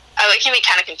 so. Oh, it can be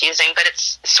kind of confusing, but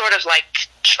it's sort of like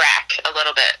track a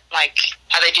little bit, like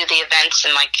how they do the events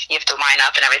and, like, you have to line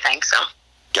up and everything, so.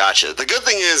 Gotcha. The good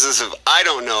thing is if I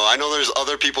don't know, I know there's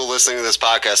other people listening to this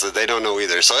podcast that they don't know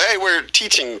either, so hey, we're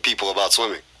teaching people about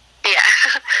swimming. Yeah.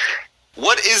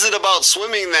 What is it about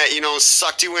swimming that,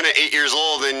 sucked you in at 8 years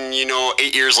old and,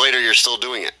 8 years later you're still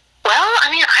doing it? Well,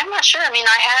 I'm not sure.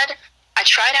 I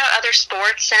tried out other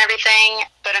sports and everything,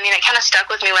 but it kind of stuck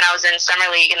with me when I was in summer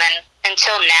league, and then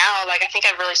until now, like, I think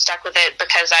I've really stuck with it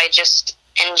because I just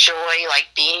enjoy,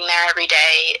 like, being there every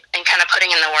day and kind of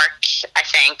putting in the work, I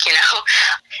think, And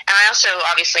I also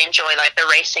obviously enjoy, like, the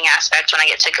racing aspect when I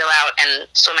get to go out and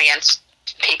swim against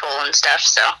people and stuff,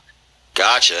 so.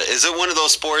 Gotcha. Is it one of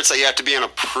those sports that you have to be on a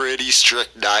pretty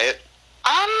strict diet?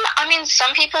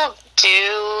 Some people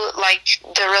do, like,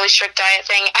 the really strict diet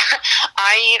thing.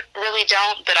 I really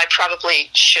don't, but I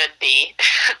probably should be.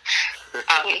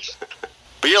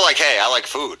 But you're like, hey, I like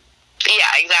food.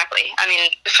 Yeah, exactly.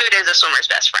 Food is a swimmer's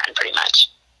best friend, pretty much.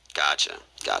 Gotcha.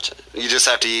 You just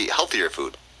have to eat healthier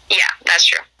food. Yeah, that's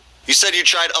true. You said you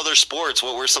tried other sports.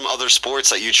 What were some other sports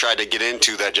that you tried to get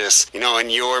into that just, in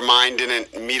your mind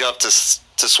didn't meet up to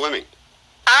swimming?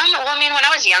 When I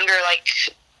was younger, like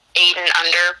 8 and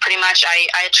under, pretty much, I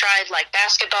had tried, like,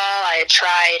 basketball. I had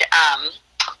tried, I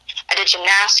did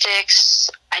gymnastics.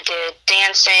 I did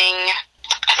dancing.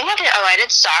 I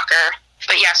did soccer.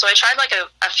 But yeah, so I tried, like,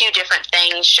 a few different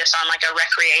things just on, like, a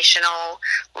recreational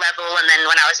level. And then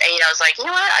when I was 8, I was like, you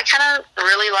know what? I kind of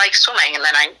really like swimming. And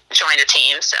then I joined a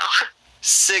team, so.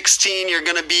 16, you're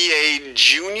going to be a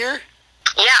junior?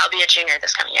 Yeah, I'll be a junior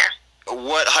this coming year.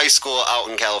 What high school out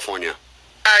in California?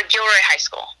 Gilroy High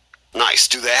School. Nice.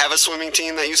 Do they have a swimming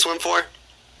team that you swim for?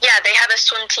 Yeah, they have a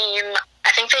swim team.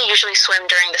 I think they usually swim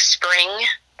during the spring.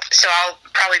 So I'll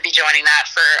probably be joining that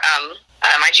for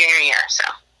my junior year, so.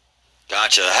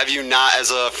 Gotcha. Have you not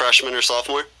as a freshman or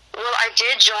sophomore? Well, I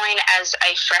did join as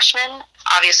a freshman.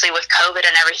 Obviously, with COVID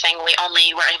and everything, we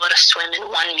only were able to swim in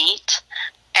one meet.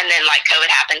 And then, like, COVID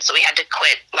happened, so we had to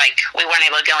quit. Like, we weren't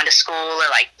able to go into school or,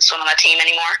 like, swim on a team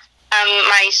anymore.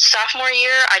 My sophomore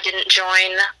year, I didn't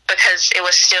join because it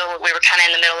was still, we were kind of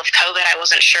in the middle of COVID. I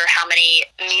wasn't sure how many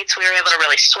meets we were able to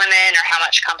really swim in or how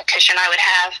much competition I would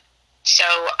have. So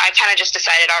I kind of just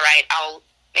decided, all right, I'll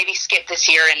maybe skip this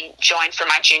year and join for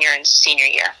my junior and senior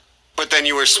year. But then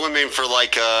you were swimming for,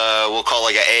 like, we'll call,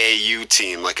 like, an AAU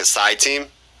team, like a side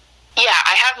team? Yeah,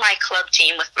 I have my club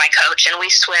team with my coach, and we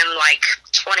swim, like,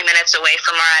 20 minutes away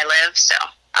from where I live, so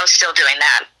I was still doing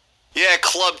that. Yeah,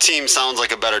 club team sounds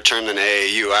like a better term than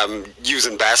AAU. I'm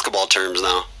using basketball terms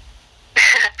now.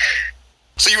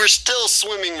 So you were still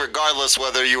swimming regardless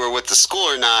whether you were with the school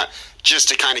or not, just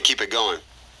to kind of keep it going?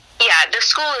 Yeah, the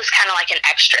school is kind of like an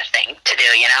extra thing to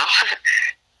do, you know?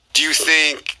 Do you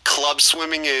think club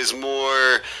swimming is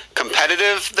more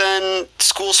competitive than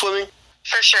school swimming?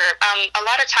 For sure. A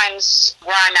lot of times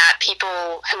where I'm at,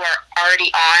 people who are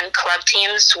already on club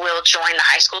teams will join the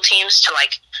high school teams to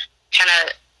like kind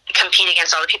of compete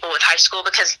against all the people with high school,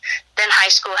 because then high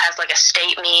school has like a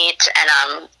state meet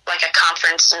and like a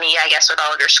conference meet, I guess, with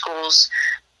all of your schools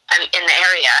in the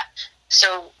area.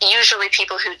 So usually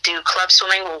people who do club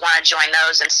swimming will want to join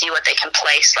those and see what they can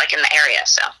place like in the area.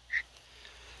 So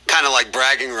kind of like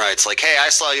bragging rights, like, hey, I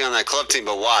saw you on that club team,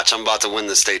 but watch, I'm about to win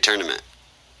the state tournament.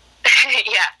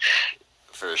 Yeah.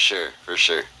 For sure, for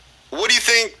sure. What do you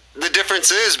think the difference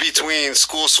is between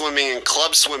school swimming and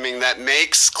club swimming that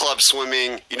makes club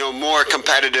swimming, more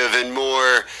competitive and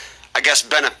more, I guess,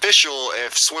 beneficial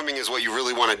if swimming is what you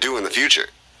really want to do in the future?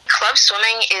 Club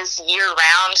swimming is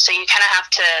year-round, so you kind of have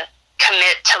to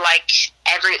commit to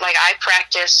I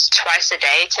practice twice a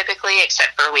day typically,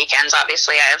 except for weekends.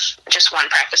 Obviously, I have just one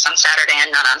practice on Saturday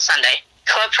and none on Sunday.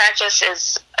 Club practice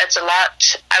it's a lot,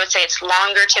 I would say it's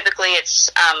longer typically. It's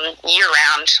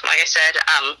year-round, like I said.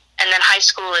 And then high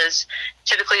school is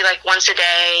typically like once a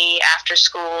day after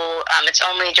school. It's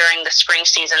only during the spring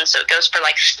season, so it goes for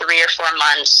like 3 or 4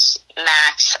 months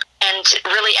max. And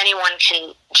really anyone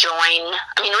can join.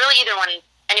 I mean, really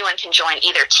anyone can join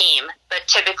either team, but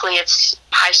typically it's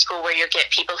high school where you get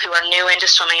people who are new into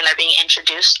swimming and they're being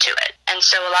introduced to it. And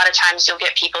so a lot of times you'll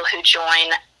get people who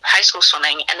join high school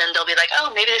swimming and then they'll be like, oh,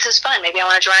 maybe this is fun. Maybe I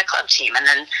want to join a club team. And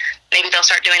then maybe they'll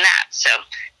start doing that. So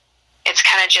it's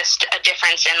kind of just a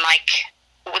difference in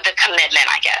with the commitment,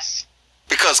 I guess.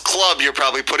 Because club, you're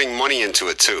probably putting money into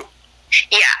it too.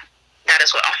 Yeah, that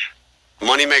as well.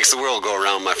 Money makes the world go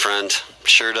around, my friend.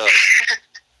 Sure does.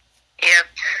 Yep.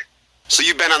 So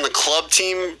you've been on the club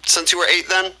team since you were 8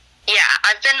 then? Yeah,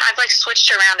 I've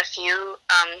switched around a few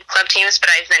club teams,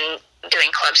 but I've been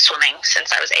doing club swimming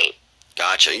since I was 8.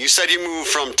 Gotcha. You said you moved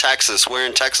from Texas. Where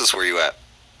in Texas were you at?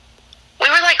 We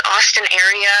were Austin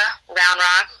area, Round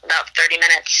Rock, about 30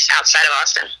 minutes outside of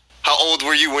Austin. How old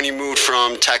were you when you moved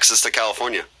from Texas to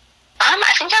California?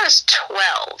 I think I was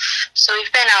 12. So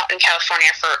we've been out in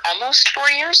California for almost 4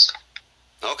 years.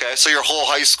 Okay, so your whole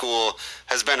high school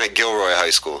has been at Gilroy High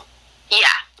School?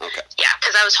 Yeah. Okay. Yeah,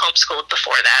 because I was homeschooled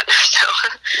before that. So.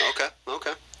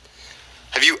 Okay.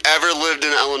 Have you ever lived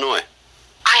in Illinois?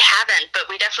 I haven't, but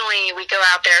we go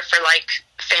out there for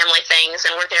family things,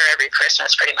 and we're there every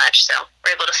Christmas pretty much, so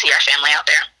we're able to see our family out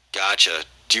there. Gotcha.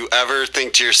 Do you ever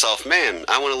think to yourself, man,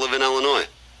 I want to live in Illinois?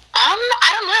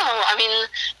 I don't know. I mean,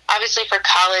 obviously for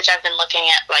college I've been looking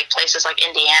at places like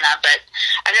Indiana, but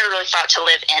I've never really thought to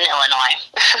live in Illinois.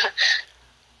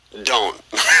 Don't.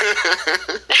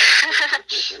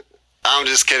 I'm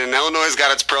just kidding. Illinois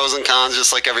got its pros and cons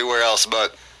just like everywhere else,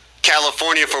 but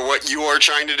California, for what you are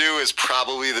trying to do, is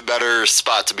probably the better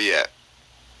spot to be at.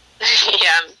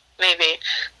 Yeah, maybe.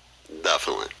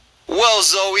 Definitely. Well,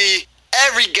 Zoe,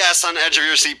 every guest on Edge of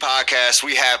Your Seat podcast,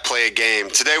 we have play a game.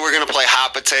 Today we're going to play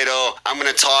Hot Potato. I'm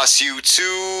going to toss you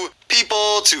 2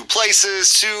 people, 2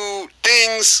 places, 2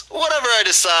 things, whatever I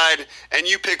decide, and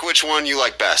you pick which one you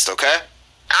like best, okay?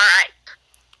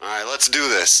 All right, let's do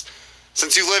this.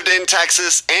 Since you lived in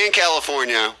Texas and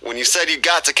California, when you said you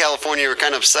got to California, you were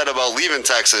kind of upset about leaving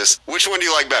Texas. Which one do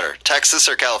you like better, Texas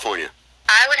or California?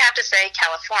 I would have to say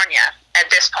California at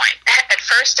this point. At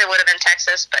first it would have been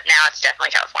Texas, but now it's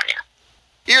definitely California.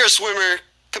 You're a swimmer,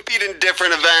 compete in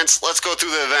different events. Let's go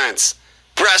through the events.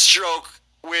 Breaststroke,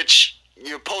 which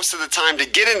you posted the time to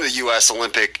get into the U.S.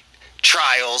 Olympic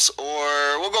trials,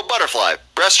 or we'll go butterfly.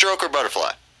 Breaststroke or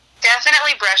butterfly?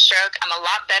 Definitely breaststroke. I'm a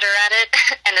lot better at it,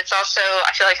 and it's also,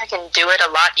 I feel like I can do it a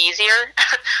lot easier.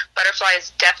 Butterfly is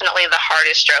definitely the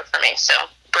hardest stroke for me, so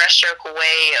breaststroke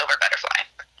way over butterfly.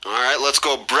 All right, let's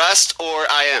go breast or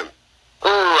IM.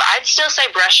 Ooh, I'd still say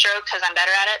breaststroke because I'm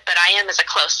better at it, but IM is a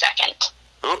close second.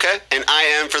 Okay, and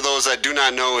IM, for those that do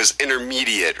not know, is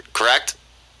intermediate, correct?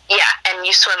 Yeah, and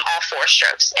you swim all 4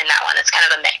 strokes in that one. It's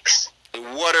kind of a mix.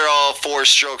 And what are all 4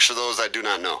 strokes for those that do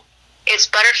not know? It's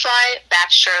butterfly,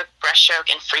 backstroke,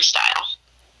 breaststroke, and freestyle.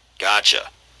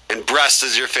 Gotcha. And breast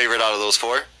is your favorite out of those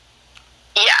 4?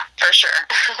 Yeah, for sure.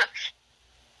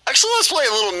 Actually, let's play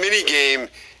a little mini game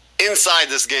inside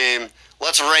this game.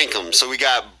 Let's rank them. So we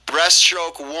got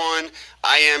breaststroke 1,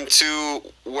 IM 2.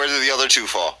 Where do the other 2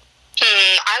 fall?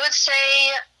 I would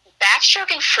say backstroke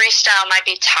and freestyle might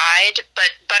be tied, but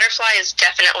butterfly is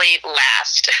definitely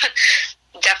last.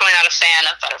 Definitely not a fan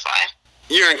of butterfly.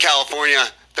 You're in California.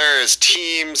 There is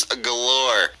teams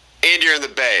galore. And you're in the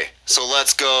Bay. So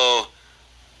let's go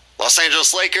Los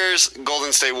Angeles Lakers,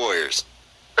 Golden State Warriors.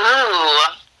 Ooh,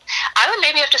 I would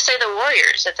maybe have to say the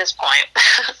Warriors at this point.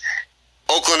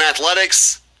 Oakland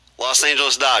Athletics, Los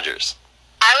Angeles Dodgers.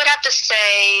 I would have to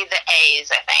say the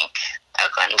A's, I think.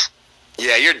 Oakland.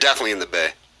 Yeah, you're definitely in the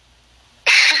Bay.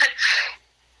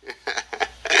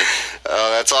 Oh,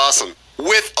 that's awesome.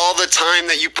 With all the time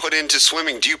that you put into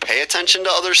swimming, do you pay attention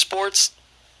to other sports?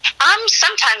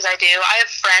 Sometimes I do. I have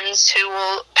friends who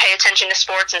will pay attention to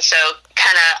sports, and so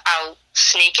kind of I'll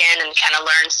sneak in and kind of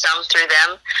learn some through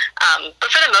them.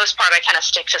 But for the most part, I kind of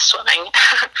stick to swimming.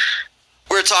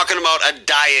 We're talking about a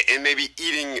diet and maybe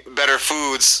eating better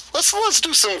foods. Let's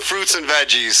do some fruits and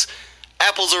veggies.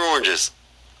 Apples or oranges?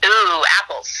 Ooh,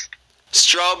 apples.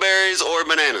 Strawberries or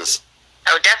bananas?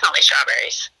 Oh, definitely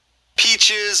strawberries.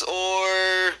 Peaches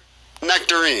or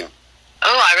nectarine?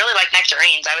 Oh, I really like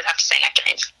nectarines. I would have to say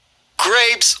nectarines.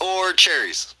 Grapes or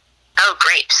cherries? Oh,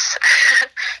 grapes.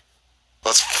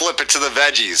 Let's flip it to the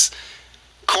veggies.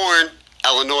 Corn,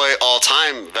 Illinois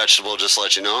all-time vegetable, just to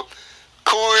let you know.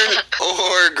 Corn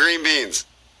or green beans?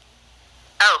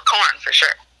 Oh, corn, for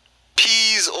sure.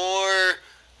 Peas or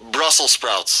Brussels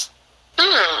sprouts?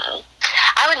 I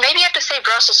would maybe have to say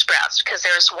Brussels sprouts, because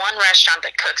there's one restaurant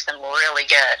that cooks them really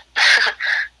good.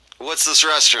 What's this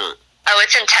restaurant? Oh,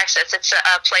 it's in Texas. It's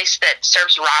a place that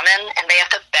serves ramen, and they have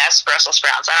the best Brussels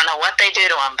sprouts. I don't know what they do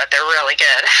to them, but they're really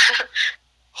good.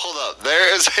 Hold up.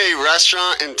 There is a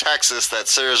restaurant in Texas that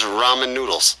serves ramen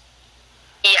noodles.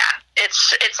 Yeah,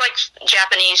 it's like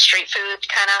Japanese street food,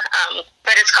 kind of,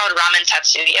 but it's called Ramen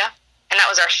Tatsuya, and that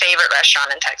was our favorite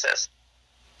restaurant in Texas.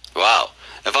 Wow.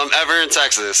 If I'm ever in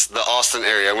Texas, the Austin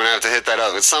area, I'm going to have to hit that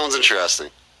up. It sounds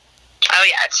interesting. Oh,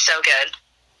 yeah, it's so good.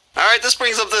 All right, this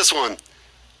brings up this one.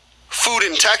 Food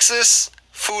in Texas,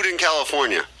 food in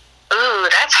California. Ooh,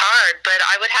 that's hard, but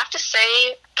I would have to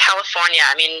say California.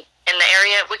 I mean, in the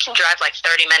area, we can drive like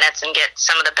 30 minutes and get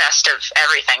some of the best of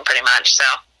everything pretty much, so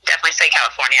definitely say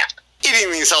California.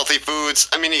 Eating these healthy foods,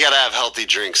 I mean, you got to have healthy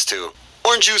drinks too.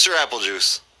 Orange juice or apple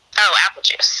juice? Oh, apple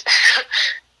juice.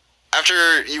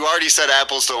 After you already said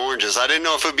apples to oranges, I didn't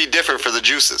know if it would be different for the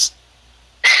juices.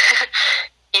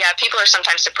 Yeah, people are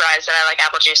sometimes surprised that I like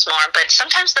apple juice more, but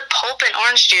sometimes the pulp in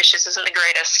orange juice just isn't the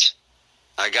greatest.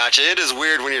 I gotcha. It is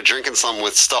weird when you're drinking something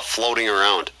with stuff floating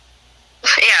around.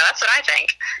 Yeah, that's what I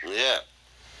think. Yeah.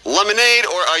 Lemonade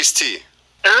or iced tea?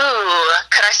 Ooh,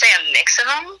 could I say a mix of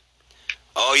them?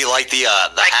 Oh, you like the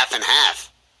half and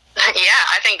half? Yeah,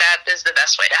 I think that is the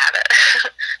best way to have it.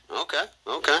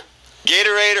 Okay.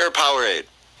 Gatorade or Powerade?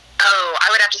 Oh, I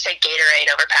would have to say Gatorade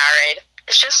over Powerade.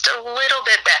 It's just a little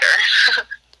bit better.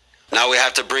 Now we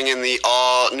have to bring in the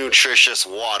all-nutritious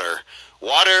water.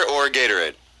 Water or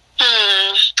Gatorade?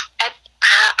 Ice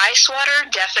water,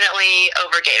 definitely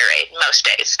over Gatorade most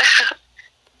days.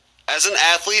 As an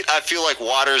athlete, I feel like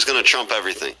water is going to trump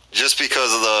everything, just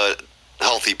because of the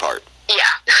healthy part.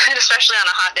 Yeah, and especially on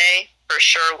a hot day, for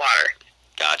sure water.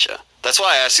 Gotcha. That's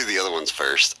why I asked you the other ones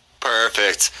first.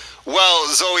 Perfect. Well,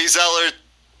 Zoe Zeller,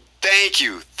 thank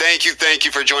you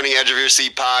for joining Edge of Your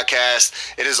Seat podcast.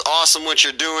 It is awesome what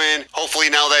you're doing.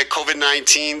 Hopefully now that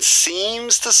COVID-19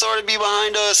 seems to sort of be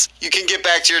behind us, you can get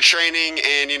back to your training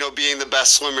and, being the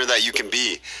best swimmer that you can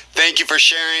be. Thank you for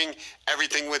sharing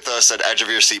everything with us at Edge of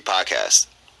Your Seat podcast.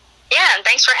 Yeah, and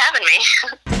thanks for having me.